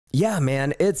Yeah,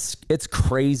 man, it's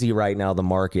crazy right now, the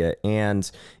market. And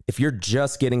if you're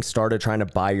just getting started trying to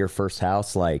buy your first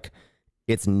house, like,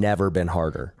 it's never been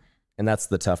harder. And that's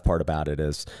the tough part about it,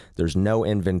 is there's no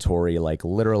inventory, like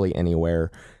literally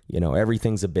anywhere. You know,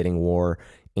 everything's a bidding war,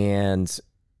 and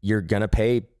you're going to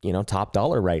pay, you know, top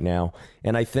dollar right now.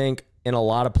 And I think in a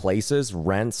lot of places,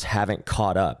 rents haven't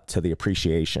caught up to the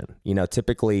appreciation. You know,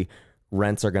 typically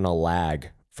rents are going to lag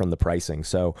from the pricing.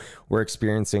 So we're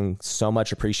experiencing so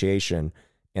much appreciation,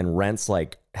 and rents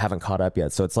like haven't caught up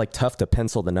yet. So it's like tough to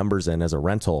pencil the numbers in as a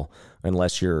rental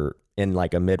unless you're in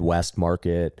like a Midwest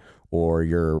market, or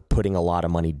you're putting a lot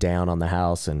of money down on the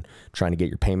house and trying to get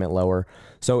your payment lower.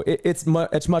 So it's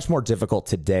much more difficult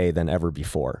today than ever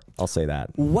before. I'll say that.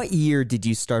 What year did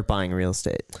you start buying real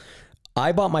estate?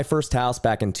 I bought my first house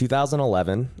back in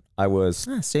 2011. I was...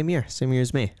 Same year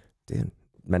as me. Dude,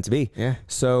 meant to be. Yeah.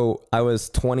 So I was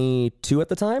 22 at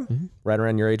the time, right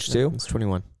around your age too. I was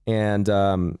 21. And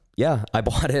yeah, I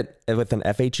bought it with an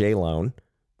FHA loan,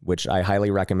 which I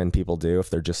highly recommend people do if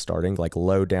they're just starting, like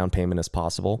low down payment as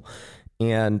possible.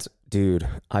 And dude,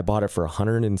 I bought it for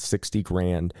 160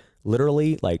 grand,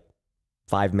 literally like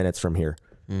 5 minutes from here.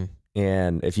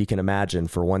 And if you can imagine,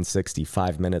 for 160,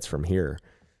 5 minutes from here,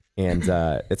 and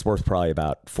it's worth probably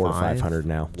about 400 to 500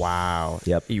 now. Wow.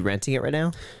 Yep. Are you renting it right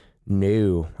now?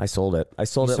 No, I sold it. I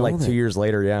sold it like 2 years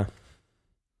later. Yeah.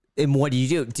 And what do you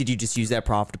do? Did you just use that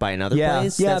profit to buy another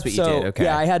place? Yeah, That's what you did. Okay.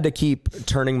 Yeah, I had to keep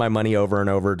turning my money over and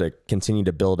over to continue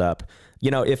to build up.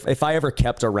 You know, if I ever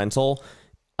kept a rental,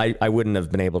 I wouldn't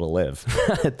have been able to live.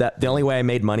 The only way I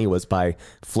made money was by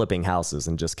flipping houses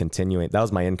and just continuing. That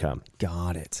was my income.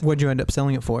 Got it. What'd you end up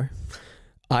selling it for?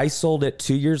 I sold it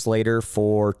 2 years later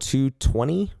for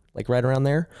 220, like right around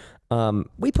there.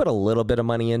 We put a little bit of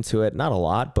money into it, not a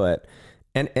lot, but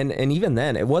and even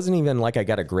then, it wasn't even like I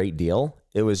got a great deal.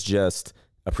 It was just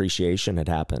appreciation had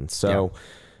happened. So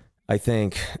I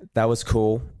think that was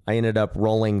cool. I ended up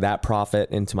rolling that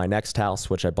profit into my next house,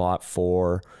 which I bought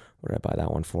for, what did I buy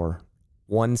that one for?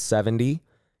 170.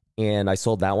 And I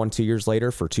sold that one 2 years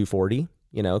later for 240,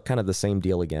 you know, kind of the same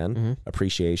deal again,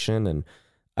 appreciation. And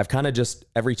I've kind of just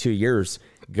every 2 years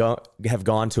have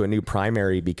gone to a new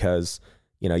primary because,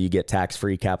 you know, you get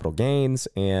tax-free capital gains,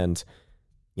 and,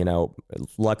 you know,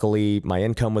 luckily my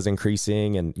income was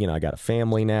increasing, and, you know, I got a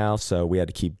family now, so we had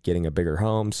to keep getting a bigger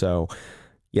home. So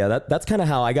yeah, that's kind of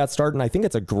how I got started. And I think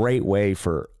it's a great way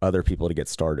for other people to get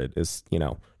started, is, you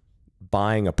know,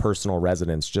 buying a personal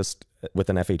residence just with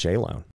an FHA loan.